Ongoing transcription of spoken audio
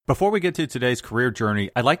Before we get to today's career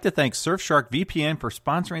journey, I'd like to thank Surfshark VPN for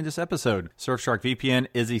sponsoring this episode. Surfshark VPN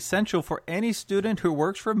is essential for any student who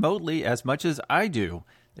works remotely as much as I do.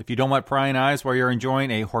 If you don't want prying eyes while you're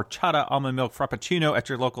enjoying a horchata almond milk frappuccino at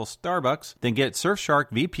your local Starbucks, then get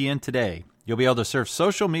Surfshark VPN today. You'll be able to surf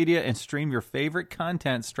social media and stream your favorite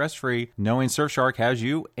content stress-free, knowing Surfshark has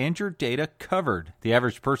you and your data covered. The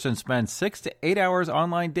average person spends 6 to 8 hours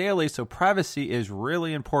online daily, so privacy is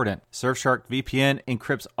really important. Surfshark VPN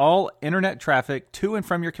encrypts all internet traffic to and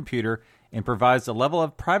from your computer and provides the level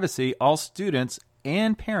of privacy all students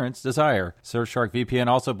and parents desire. Surfshark VPN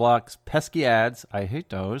also blocks pesky ads, I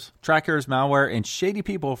hate those, trackers, malware, and shady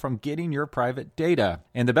people from getting your private data.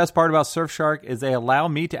 And the best part about Surfshark is they allow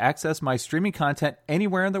me to access my streaming content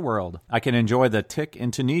anywhere in the world. I can enjoy The Tick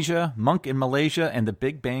in Tunisia, Monk in Malaysia, and The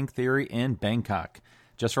Big Bang Theory in Bangkok.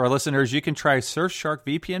 Just for our listeners, you can try Surfshark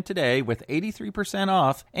VPN today with 83%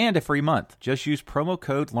 off and a free month. Just use promo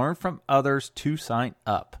code LearnFromOthers to sign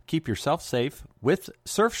up. Keep yourself safe with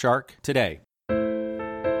Surfshark today.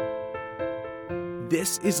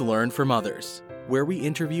 This is Learn from Others, where we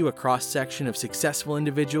interview a cross-section of successful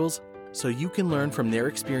individuals so you can learn from their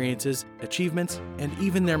experiences, achievements, and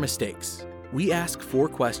even their mistakes. We ask 4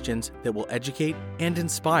 questions that will educate and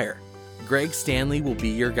inspire. Greg Stanley will be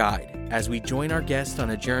your guide as we join our guest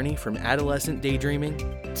on a journey from adolescent daydreaming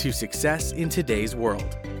to success in today's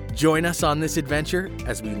world. Join us on this adventure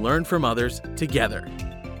as we learn from others together.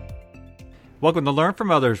 Welcome to Learn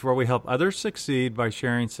from Others, where we help others succeed by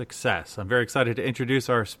sharing success. I'm very excited to introduce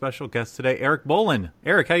our special guest today, Eric Bolin.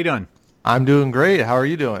 Eric, how you doing? I'm doing great. How are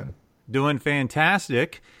you doing? Doing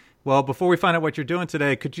fantastic. Well, before we find out what you're doing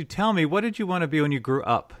today, could you tell me, what did you want to be when you grew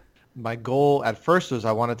up? My goal at first was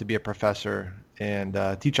I wanted to be a professor and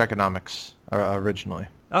teach economics originally.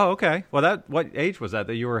 Oh, okay. Well, what age was that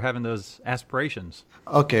you were having those aspirations?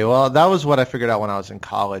 Okay, well, that was what I figured out when I was in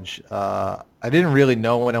college. I didn't really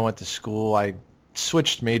know when I went to school. I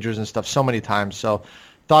switched majors and stuff so many times, so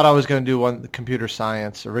thought I was going to do computer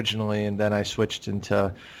science originally, and then I switched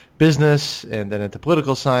into business, and then into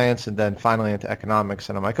political science, and then finally into economics.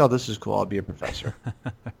 And I'm like, oh, this is cool. I'll be a professor.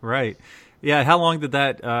 Right. Yeah, how long did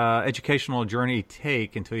that educational journey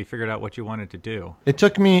take until you figured out what you wanted to do? It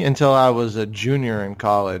took me until I was a junior in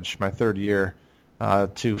college, my third year,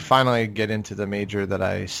 to finally get into the major that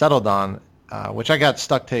I settled on, which I got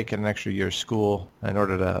stuck taking an extra year's school in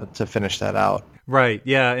order to finish that out. Right,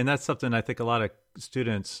 yeah, and that's something I think a lot of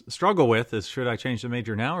students struggle with is, should I change the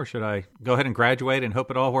major now or should I go ahead and graduate and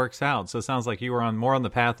hope it all works out? So it sounds like you were more on the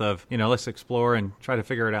path of, let's explore and try to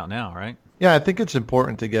figure it out now, right? Yeah, I think it's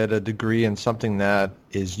important to get a degree in something that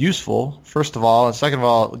is useful, first of all, and second of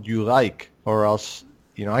all, you like, or else,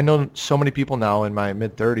 I know so many people now in my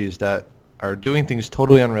mid-30s that are doing things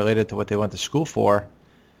totally unrelated to what they went to school for,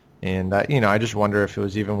 and I just wonder if it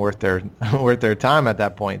was even worth their time at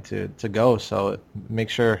that point to go. So make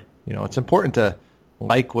sure, it's important to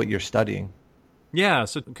like what you're studying. Yeah,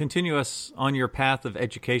 so continue us on your path of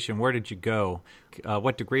education. Where did you go?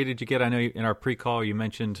 What degree did you get? I know in our pre-call you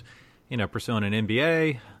mentioned pursuing an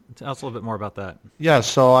MBA. Tell us a little bit more about that. Yeah,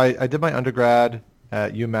 so I did my undergrad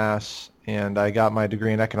at UMass, and I got my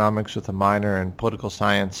degree in economics with a minor in political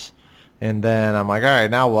science. And then I'm like, all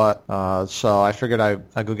right, now what? So I figured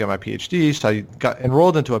I'd go get my PhD. So I got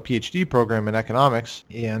enrolled into a PhD program in economics,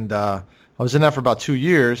 and I was in that for about 2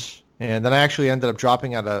 years. And then I actually ended up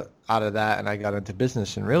dropping out of that, and I got into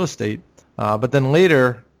business and real estate. But then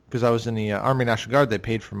later, because I was in the Army National Guard, they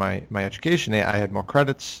paid for my education. I had more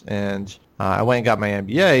credits, and I went and got my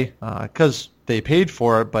MBA because they paid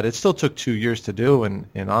for it, but it still took 2 years to do, and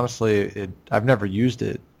honestly, I've never used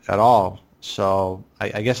it at all. So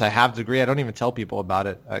I guess I have a degree. I don't even tell people about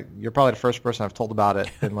it. You're probably the first person I've told about it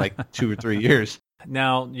in like 2 or 3 years.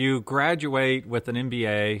 Now, you graduate with an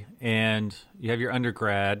MBA, and you have your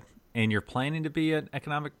undergrad, and you're planning to be an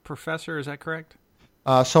economic professor. Is that correct?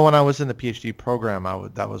 So when I was in the PhD program,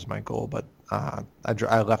 that was my goal, but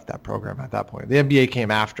I left that program at that point. The MBA came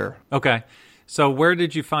after. Okay. So where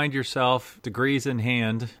did you find yourself, degrees in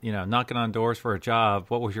hand, knocking on doors for a job?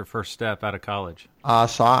 What was your first step out of college?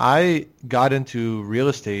 So I got into real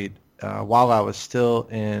estate while I was still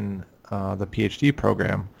in the PhD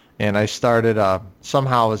program. And I started,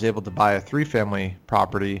 somehow I was able to buy a 3-family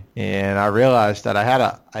property, and I realized that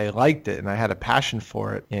I liked it and I had a passion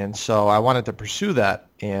for it. And so I wanted to pursue that,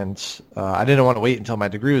 and I didn't want to wait until my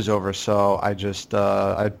degree was over. So I just,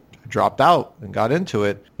 I dropped out and got into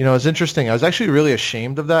it. It was interesting. I was actually really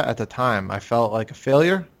ashamed of that at the time. I felt like a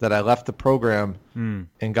failure that I left the program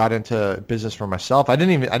and got into business for myself. I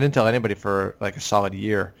didn't tell anybody for like a solid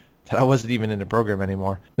year that I wasn't even in the program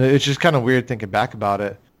anymore. It's just kind of weird thinking back about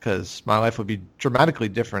it. because my life would be dramatically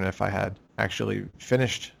different if I had actually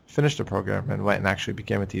finished a program and went and actually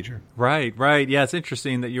became a teacher. Right, right. Yeah, it's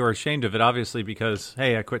interesting that you were ashamed of it, obviously, because,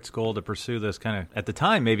 hey, I quit school to pursue this kind of, at the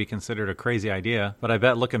time, maybe considered a crazy idea. But I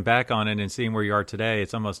bet looking back on it and seeing where you are today,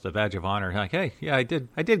 it's almost a badge of honor. Like, hey, yeah, I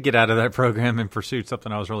did get out of that program and pursued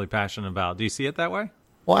something I was really passionate about. Do you see it that way?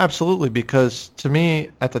 Well, absolutely, because to me,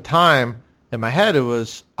 at the time, in my head, it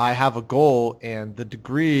was, I have a goal, and the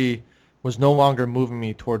degree was no longer moving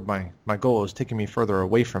me toward my goal. It was taking me further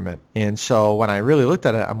away from it. And so when I really looked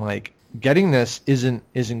at it, I'm like, getting this isn't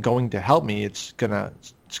going to help me. It's gonna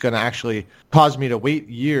actually cause me to wait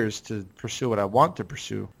years to pursue what I want to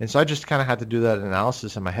pursue. And so I just kind of had to do that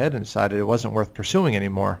analysis in my head and decided it wasn't worth pursuing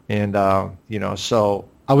anymore. And so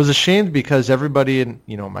I was ashamed because everybody in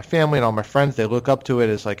my family and all my friends, they look up to it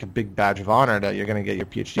as like a big badge of honor that you're going to get your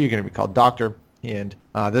PhD, you're going to be called doctor, and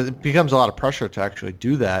it becomes a lot of pressure to actually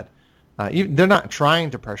do that. They're not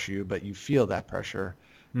trying to pressure you, but you feel that pressure.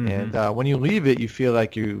 Mm-hmm. And when you leave it, you feel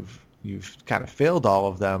like you've kind of failed all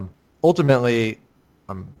of them. Ultimately,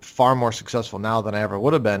 I'm far more successful now than I ever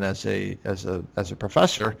would have been as a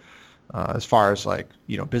professor, as far as like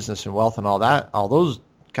business and wealth and all those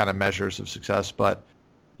kind of measures of success. But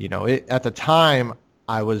at the time,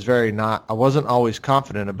 I wasn't always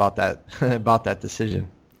confident about that about that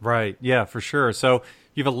decision. Right. Yeah, for sure. So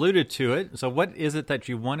you've alluded to it. So what is it that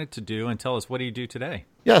you wanted to do, and tell us, what do you do today?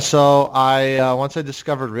 Yeah, so once I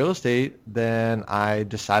discovered real estate, then I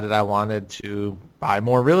decided I wanted to buy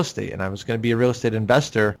more real estate, and I was going to be a real estate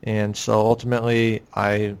investor. And so ultimately,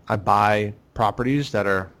 I buy properties that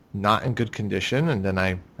are not in good condition, and then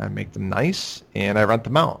I make them nice, and I rent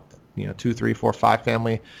them out. 2, 3, 4, 5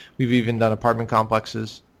 family. We've even done apartment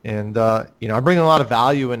complexes. And, I bring a lot of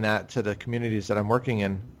value in that to the communities that I'm working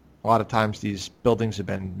in. A lot of times these buildings have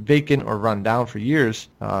been vacant or run down for years.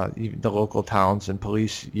 Even the local towns and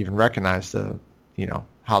police even recognize how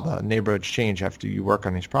the neighborhoods change after you work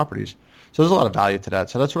on these properties. So there's a lot of value to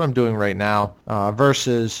that. So that's what I'm doing right now.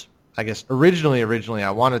 Versus, I guess originally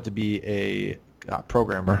I wanted to be a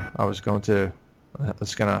programmer. That was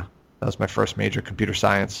my first major, computer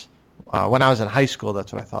science. When I was in high school,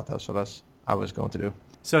 that's what I thought. That's what I was going to do.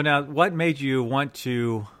 So now, what made you want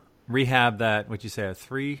to rehab that? What'd you say, a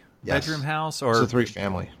 3-bedroom house, or it's a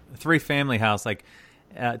 3-family? 3-family house. Like,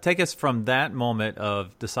 take us from that moment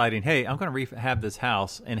of deciding, hey, I'm going to rehab this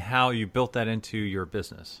house, and how you built that into your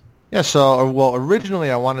business. Yeah. So,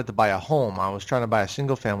 originally I wanted to buy a home. I was trying to buy a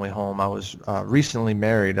single-family home. I was recently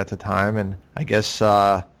married at the time, and I guess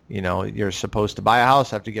you're supposed to buy a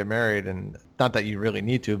house after you get married, and not that you really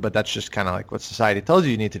need to, but that's just kind of like what society tells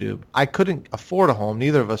you need to do. I couldn't afford a home.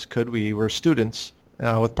 Neither of us could. We were students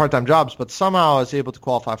with part-time jobs, but somehow I was able to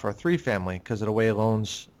qualify for a 3-family because of the way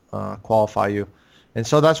loans qualify you. And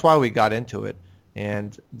so that's why we got into it.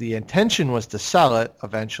 And the intention was to sell it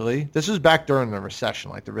eventually. This was back during the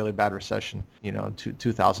recession, like the really bad recession,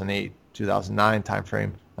 2008, 2009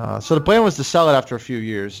 timeframe. So the plan was to sell it after a few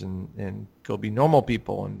years and go be normal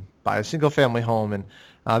people and buy a single-family home. And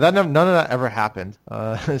none of that ever happened.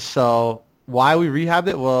 So why we rehabbed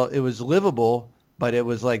it? Well, it was livable, but it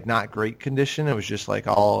was like not great condition. It was just like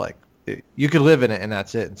all like you could live in it and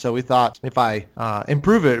that's it. And so we thought if I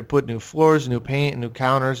improve it, put new floors, new paint, new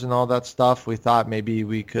counters and all that stuff, we thought maybe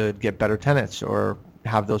we could get better tenants or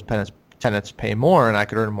have those tenants pay more and I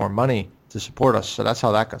could earn more money to support us. So that's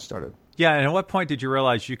how that got started. Yeah, and at what point did you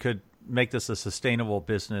realize you could make this a sustainable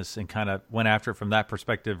business and kind of went after it from that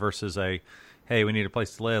perspective versus hey, we need a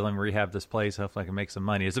place to live, let me rehab this place, hopefully I can make some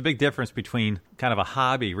money? There's a big difference between kind of a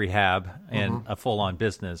hobby rehab and a full-on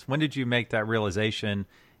business. When did you make that realization,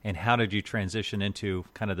 and how did you transition into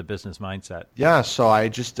kind of the business mindset? Yeah, so I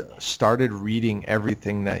just started reading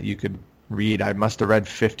everything that you could read. I must have read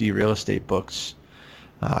 50 real estate books.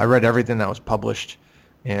 I read everything that was published.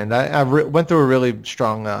 And I went through a really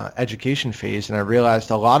strong education phase, and I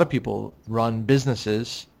realized a lot of people run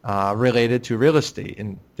businesses related to real estate.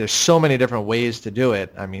 And there's so many different ways to do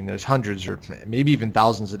it. I mean, there's hundreds or maybe even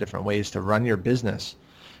thousands of different ways to run your business.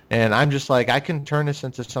 And I'm just like, I can turn this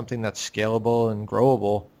into something that's scalable and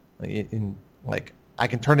growable. I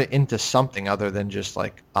can turn it into something other than just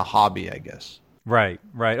like a hobby, I guess. Right.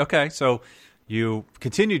 Okay. So you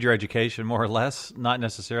continued your education more or less, not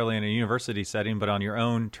necessarily in a university setting, but on your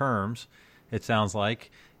own terms, it sounds like.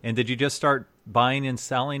 And did you just start buying and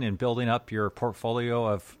selling and building up your portfolio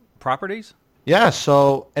of properties? Yeah,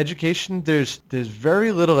 so education, there's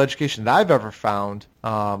very little education that I've ever found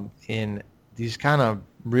in these kind of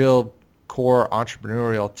real core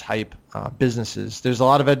entrepreneurial type businesses. There's a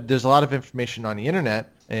lot of information on the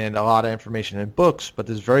internet and a lot of information in books, but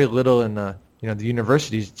there's very little in the the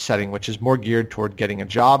university setting, which is more geared toward getting a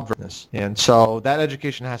job for this. And so that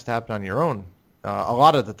education has to happen on your own. A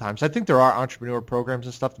lot of the times, I think there are entrepreneur programs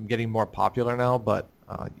and stuff getting more popular now, but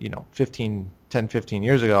 10, 15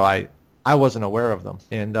 years ago, I wasn't aware of them.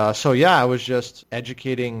 And so, yeah, I was just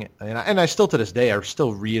educating, and I still to this day, I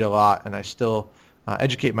still read a lot, and I still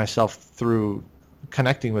educate myself through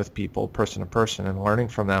connecting with people person to person and learning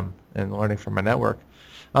from them and learning from my network.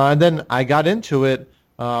 And then I got into it.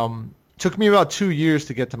 Took me about 2 years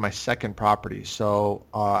to get to my second property. So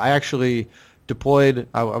I actually deployed.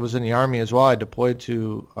 I was in the Army as well. I deployed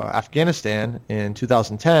to Afghanistan in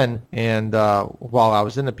 2010. And while I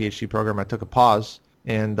was in the PhD program, I took a pause.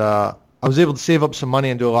 And I was able to save up some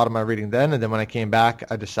money and do a lot of my reading then. And then when I came back,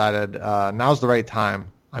 I decided now's the right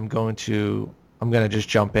time. I'm going to just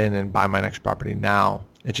jump in and buy my next property now.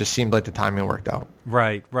 It just seemed like the timing worked out.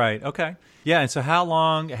 Right. Okay. Yeah. And so how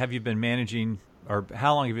long have you been managing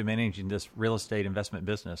this real estate investment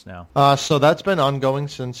business now? So that's been ongoing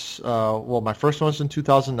since, my first one was in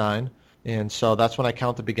 2009. And so that's when I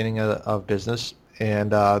count the beginning of business.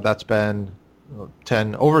 And that's been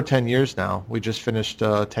over 10 years now. We just finished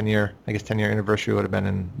 10-year anniversary would have been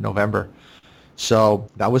in November. So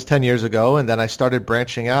that was 10 years ago. And then I started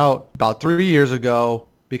branching out about 3 years ago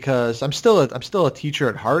because I'm still a teacher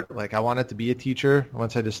at heart. Like I wanted to be a teacher when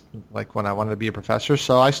I wanted to be a professor.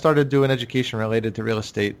 So I started doing education related to real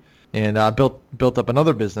estate and built up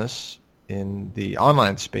another business in the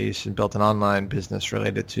online space and built an online business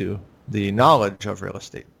related to the knowledge of real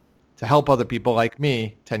estate to help other people like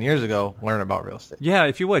me 10 years ago learn about real estate. Yeah,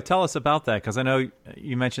 if you would, tell us about that because I know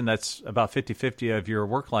you mentioned that's about 50-50 of your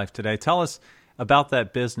work life today. Tell us about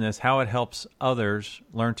that business, how it helps others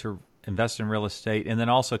learn to invest in real estate, and then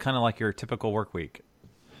also kind of like your typical work week.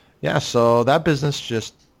 Yeah, so that business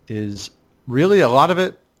just is really a lot of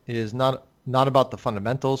it is not about the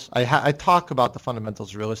fundamentals. I talk about the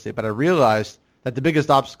fundamentals of real estate, but I realized that the biggest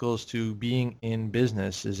obstacles to being in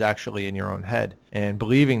business is actually in your own head and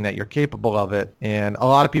believing that you're capable of it. And a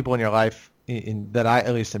lot of people in your life,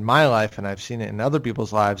 at least in my life, and I've seen it in other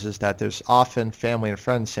people's lives, is that there's often family and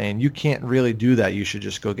friends saying, you can't really do that. You should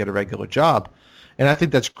just go get a regular job. And I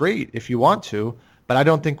think that's great if you want to, but I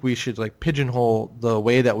don't think we should pigeonhole the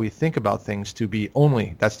way that we think about things to be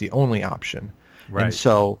that's the only option. Right. And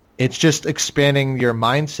so it's just expanding your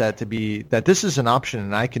mindset to be that this is an option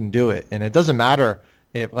and I can do it. And it doesn't matter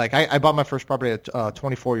if I bought my first property at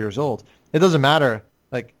 24 years old. It doesn't matter.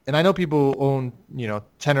 And I know people who own,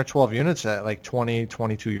 10 or 12 units at 20,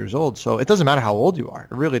 22 years old. So it doesn't matter how old you are.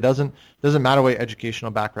 It really doesn't matter what your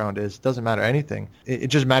educational background is. It doesn't matter anything. It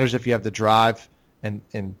just matters if you have the drive and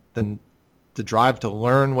then the drive to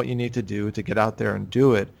learn what you need to do to get out there and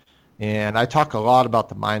do it. And I talk a lot about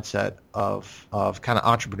the mindset of kind of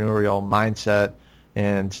entrepreneurial mindset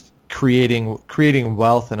and creating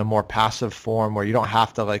wealth in a more passive form where you don't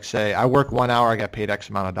have to say, I work 1 hour, I get paid X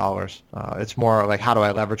amount of dollars. It's more like, how do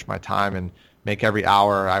I leverage my time and make every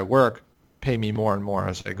hour I work pay me more and more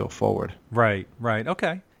as I go forward? Right.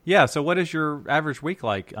 Okay. Yeah. So what is your average week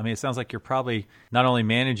like? I mean, it sounds like you're probably not only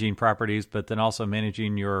managing properties, but then also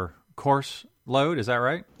managing your course load. Is that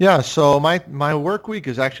right? Yeah. So my work week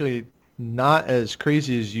is actually not as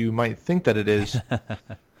crazy as you might think that it is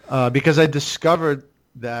because I discovered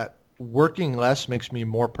that working less makes me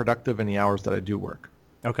more productive in the hours that I do work.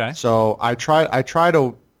 Okay. So I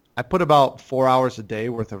put about 4 hours a day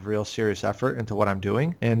worth of real serious effort into what I'm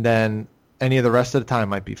doing. And then any of the rest of the time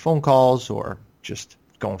might be phone calls or just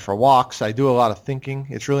going for walks. I do a lot of thinking.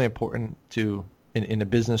 It's really important in the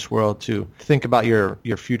business world to think about your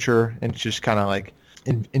future and just kind of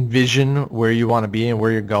envision where you want to be and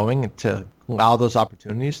where you're going and to allow those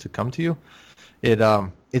opportunities to come to you.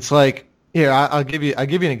 It's like, here, I'll give you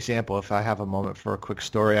an example if I have a moment for a quick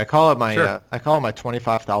story. I call it my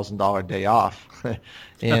 $25,000 day off.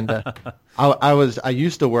 And I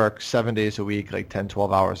used to work 7 days a week, 10,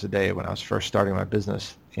 12 hours a day when I was first starting my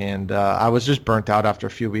business. And I was just burnt out after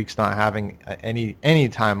a few weeks not having any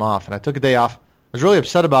time off. And I took a day off. I was really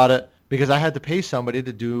upset about it because I had to pay somebody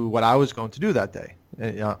to do what I was going to do that day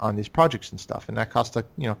on these projects and stuff. And that cost a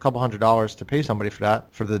couple $100s to pay somebody for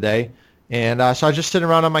that for the day. And so I was just sitting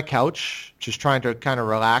around on my couch, just trying to kind of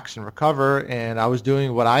relax and recover. And I was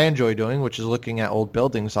doing what I enjoy doing, which is looking at old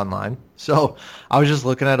buildings online. So I was just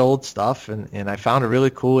looking at old stuff, and I found a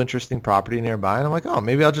really cool, interesting property nearby. And I'm like, oh,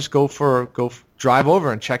 maybe I'll just drive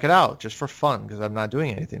over and check it out just for fun because I'm not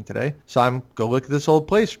doing anything today. So I'm go look at this old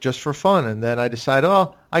place just for fun. And then I decide,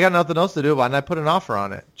 oh, I got nothing else to do. Why don't I put an offer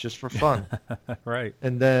on it just for fun? Right.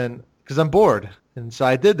 And then because I'm bored. And so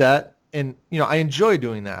I did that. And, I enjoy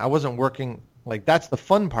doing that. I wasn't working Like that's the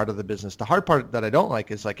fun part of the business. The hard part that I don't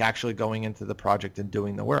like is like actually going into the project and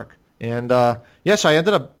doing the work. And so I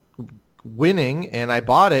ended up winning, and I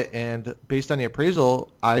bought it. And based on the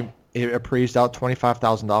appraisal, it appraised out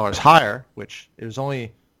 $25,000 higher, which it was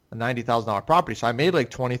only a $90,000 property. So I made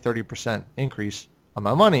like 20-30% increase on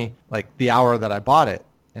my money, like the hour that I bought it.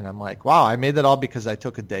 And I'm like, wow, I made that all because I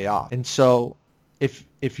took a day off. And so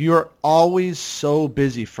if you're always so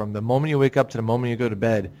busy from the moment you wake up to the moment you go to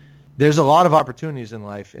bed, there's a lot of opportunities in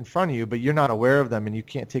life in front of you, but you're not aware of them and you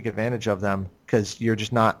can't take advantage of them because you're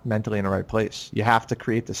just not mentally in the right place. You have to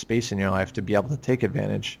create the space in your life to be able to take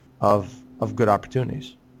advantage of good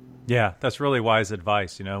opportunities. Yeah, that's really wise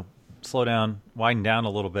advice. Slow down, wind down a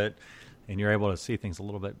little bit, and you're able to see things a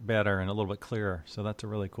little bit better and a little bit clearer. So that's a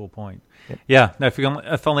really cool point. Yeah, now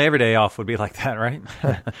if only every day off would be like that, right?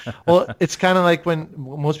 Well, it's kind of like when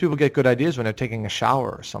most people get good ideas when they're taking a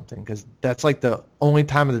shower or something, because that's like the only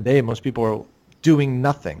time of the day most people are doing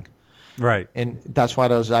nothing. Right. And that's why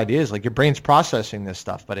those ideas, like your brain's processing this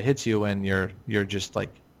stuff, but it hits you when you're just like,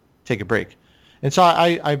 take a break. And so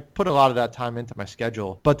I put a lot of that time into my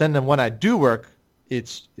schedule. But then when I do work,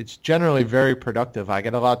 it's generally very productive. I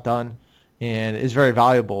get a lot done, and it's very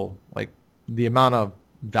valuable. Like the amount of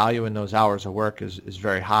value in those hours of work is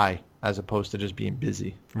very high as opposed to just being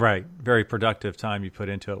busy. Right. Very productive time you put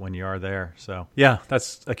into it when you are there. So yeah,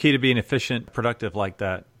 that's a key to being efficient, productive like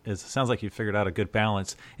that. It sounds like you figured out a good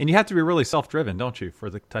balance. And you have to be really self-driven, don't you, for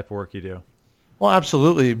the type of work you do? Well,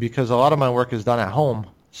 absolutely, because a lot of my work is done at home.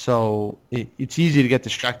 So it's easy to get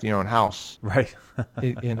distracted in your own house. Right.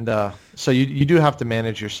 And so you do have to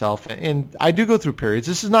manage yourself. And I do go through periods.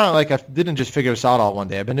 This is not like I didn't just figure this out all one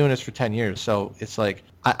day. I've been doing this for 10 years. So it's like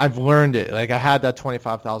I've learned it. Like I had that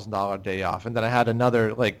 $25,000 day off. And then I had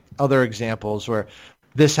other examples where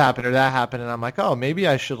this happened or that happened. And I'm like, oh, maybe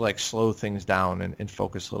I should like slow things down and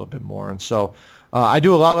focus a little bit more. And so I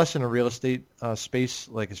do a lot less in a real estate space,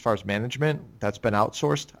 like as far as management. That's been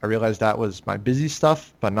outsourced. I realized that was my busy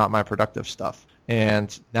stuff, but not my productive stuff.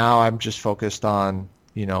 And now I'm just focused on,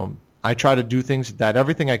 I try to do things that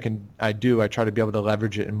everything I try to be able to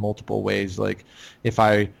leverage it in multiple ways. Like if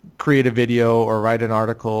I create a video or write an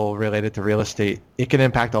article related to real estate, it can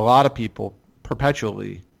impact a lot of people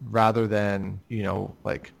perpetually rather than,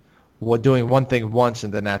 doing one thing once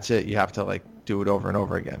and then that's it. You have to like do it over and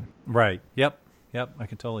over again. Right. Yep, I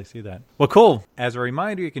can totally see that. Well, cool. As a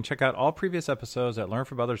reminder, you can check out all previous episodes at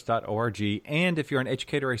learnfromothers.org. And if you're an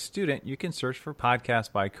educator or a student, you can search for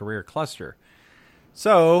podcasts by career cluster.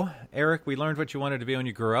 So, Eric, we learned what you wanted to be when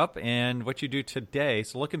you grew up and what you do today.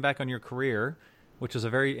 So looking back on your career, which is a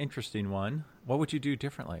very interesting one, what would you do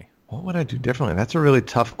differently? What would I do differently? That's a really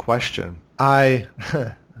tough question.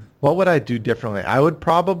 What would I do differently? I would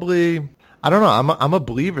probably... I don't know. I'm a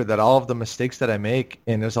believer that all of the mistakes that I make,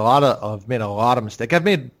 and I've made a lot of mistakes. I've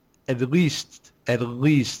made at least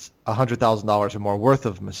 $100,000 or more worth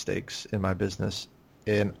of mistakes in my business,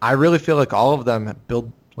 and I really feel like all of them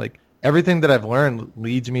build like everything that I've learned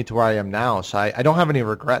leads me to where I am now. So I don't have any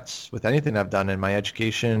regrets with anything I've done in my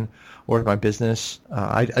education or my business.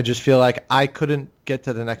 I just feel like I couldn't get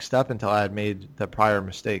to the next step until I had made the prior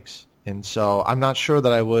mistakes, and so I'm not sure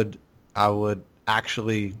that I would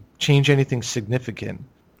actually change anything significant.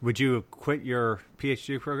 Would you quit your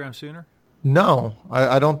PhD program sooner? No,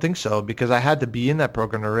 I don't think so, because I had to be in that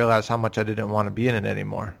program to realize how much I didn't want to be in it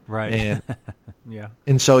anymore. Right. And, yeah.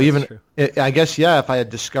 And so I guess, if I had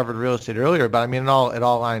discovered real estate earlier, but I mean, it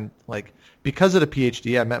all lined, like, because of the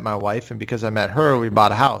PhD, I met my wife, and because I met her, we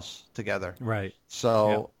bought a house together. Right.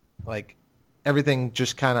 So, everything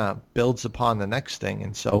just kind of builds upon the next thing.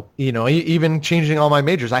 And so, even changing all my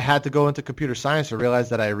majors, I had to go into computer science to realize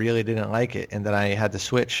that I really didn't like it and that I had to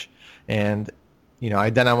switch. And,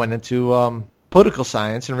 I went into political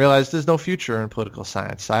science and realized there's no future in political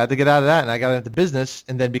science. So I had to get out of that, and I got into business.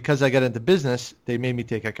 And then because I got into business, they made me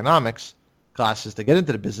take economics classes to get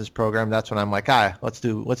into the business program. That's when I'm like, let's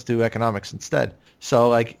do economics instead. So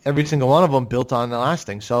like every single one of them built on the last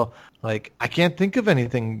thing. So like I can't think of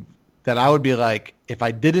anything that I would be like, if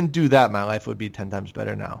I didn't do that, my life would be 10 times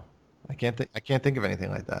better now. I can't think of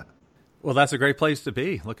anything like that. Well, that's a great place to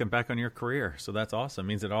be, looking back on your career. So that's awesome. It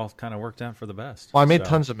means it all kind of worked out for the best. Well, I made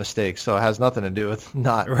tons of mistakes, so it has nothing to do with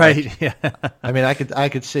not. Right. Like, yeah. I mean, I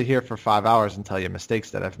could sit here for 5 hours and tell you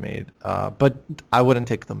mistakes that I've made, but I wouldn't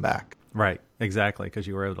take them back. Right. Exactly. Because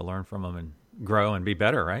you were able to learn from them and grow and be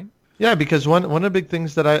better, right? Yeah, because one of the big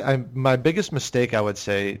things that my biggest mistake, I would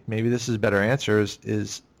say, maybe this is a better answer,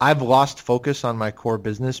 is I've lost focus on my core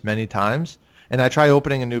business many times. And I try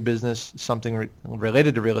opening a new business, something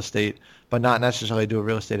related to real estate, but not necessarily do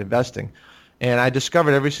real estate investing. And I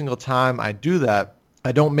discovered every single time I do that,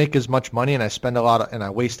 I don't make as much money, and I spend and I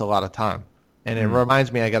waste a lot of time. And it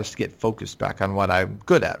reminds me I got to get focused back on what I'm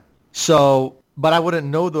good at. So, but I wouldn't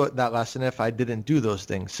know that lesson if I didn't do those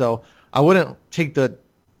things. So I wouldn't take that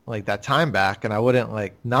time back, and I wouldn't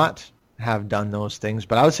not have done those things.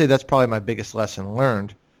 But I would say that's probably my biggest lesson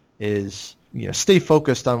learned is, stay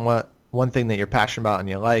focused on one thing that you're passionate about and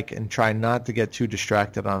you like, and try not to get too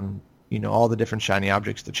distracted on, all the different shiny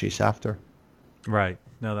objects to chase after. Right.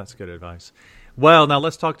 No, that's good advice. Well, now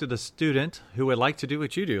let's talk to the student who would like to do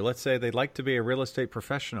what you do. Let's say they'd like to be a real estate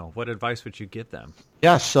professional. What advice would you give them?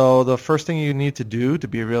 Yeah, so the first thing you need to do to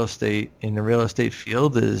be in the real estate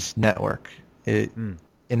field is network. In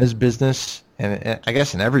this business, and I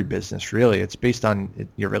guess in every business, really, it's based on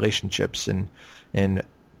your relationships and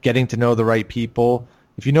getting to know the right people.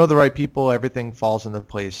 If you know the right people, everything falls into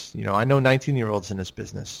place. I know 19-year-olds in this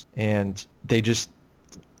business, and they just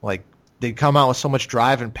they come out with so much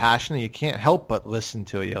drive and passion, and you can't help but listen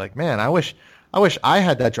to it. You're like, man, I wish I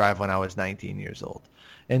had that drive when I was 19 years old.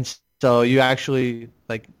 And so you actually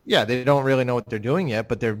they don't really know what they're doing yet,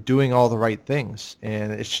 but they're doing all the right things,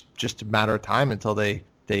 and it's just a matter of time until they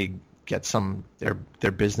get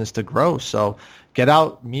their business to grow. So get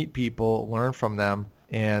out, meet people, learn from them,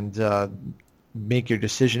 and make your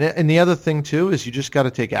decision. And the other thing too is you just got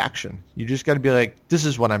to take action. You just got to be like, this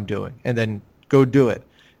is what I'm doing, and then go do it.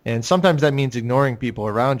 And sometimes that means ignoring people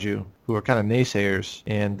around you who are kind of naysayers,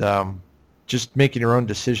 and just making your own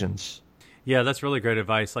decisions. Yeah, that's really great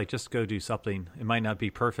advice. Just go do something. It might not be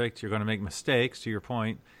perfect. You're going to make mistakes, to your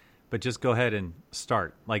point, but just go ahead and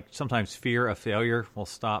start. Sometimes fear of failure will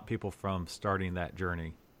stop people from starting that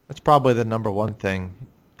journey. That's probably the number one thing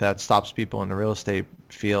that stops people in the real estate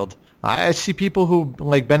field. I see people who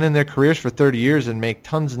been in their careers for 30 years and make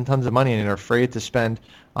tons and tons of money, and are afraid to spend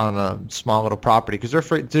on a small little property because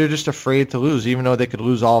they're just afraid to lose, even though they could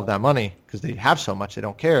lose all of that money because they have so much they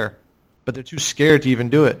don't care. But they're too scared to even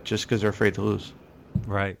do it just because they're afraid to lose.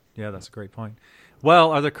 Right. Yeah, that's a great point.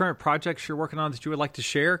 Well, are there current projects you're working on that you would like to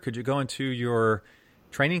share? Could you go into your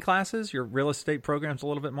training classes, your real estate programs a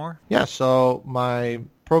little bit more? Yeah, so my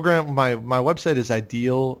program, my website is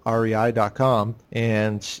idealrei.com,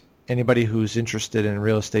 and anybody who's interested in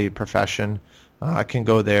real estate profession can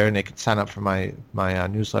go there, and they can sign up for my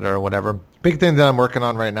newsletter or whatever. Big thing that I'm working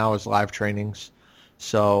on right now is live trainings.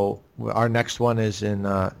 So our next one is in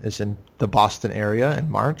the Boston area in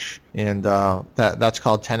March, and that's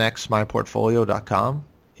called 10xmyportfolio.com,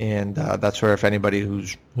 and that's where if anybody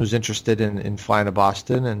who's interested in flying to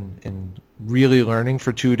Boston and really learning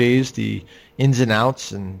for 2 days the ins and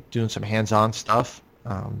outs and doing some hands-on stuff,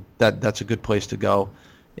 that's a good place to go,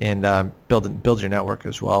 and build your network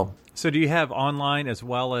as well. So do you have online as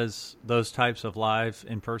well as those types of live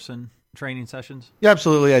in-person training sessions? Yeah,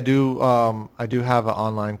 absolutely. I do have an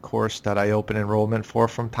online course that I open enrollment for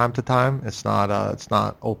from time to time. It's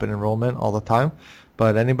not open enrollment all the time,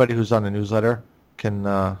 but anybody who's on the newsletter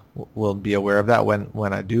will be aware of that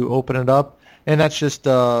when I do open it up. And that's just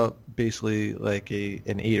basically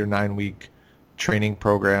an 8 or 9 week training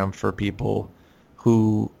program for people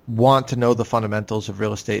who want to know the fundamentals of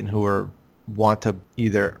real estate and who want to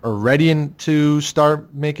either are ready to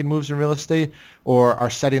start making moves in real estate or are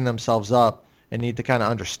setting themselves up and need to kind of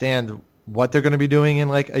understand what they're going to be doing in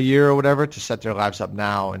a year or whatever to set their lives up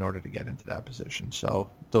now in order to get into that position. So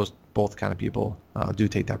those both kind of people do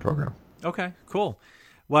take that program. Okay, cool.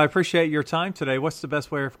 Well, I appreciate your time today. What's the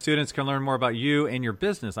best way students can learn more about you and your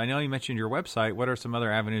business? I know you mentioned your website. What are some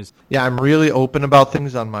other avenues? Yeah, I'm really open about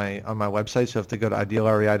things on my website. So if they go to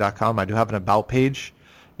idealrei.com, I do have an about page.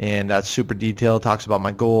 And that's super detailed. It talks about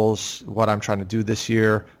my goals, what I'm trying to do this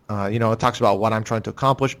year. It talks about what I'm trying to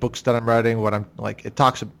accomplish, books that I'm writing,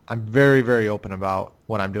 I'm very, very open about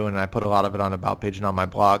what I'm doing, and I put a lot of it on About page and on my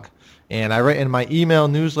blog. And I write in my email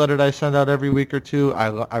newsletter that I send out every week or two,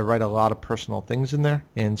 I write a lot of personal things in there.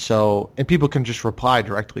 And people can just reply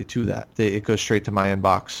directly to that. It goes straight to my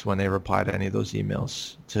inbox when they reply to any of those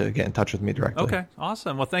emails to get in touch with me directly. Okay,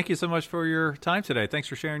 awesome. Well, thank you so much for your time today. Thanks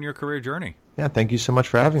for sharing your career journey. Yeah, thank you so much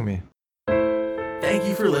for having me. Thank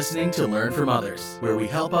you for listening to Learn from Others, where we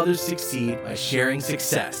help others succeed by sharing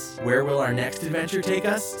success. Where will our next adventure take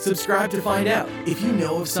us? Subscribe to find out. If you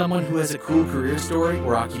know of someone who has a cool career story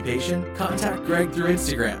or occupation, contact Greg through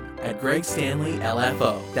Instagram at Greg Stanley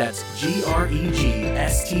LFO. That's GregStanley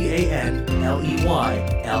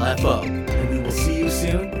LFO. And we will see you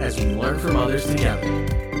soon as we learn from others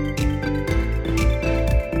together.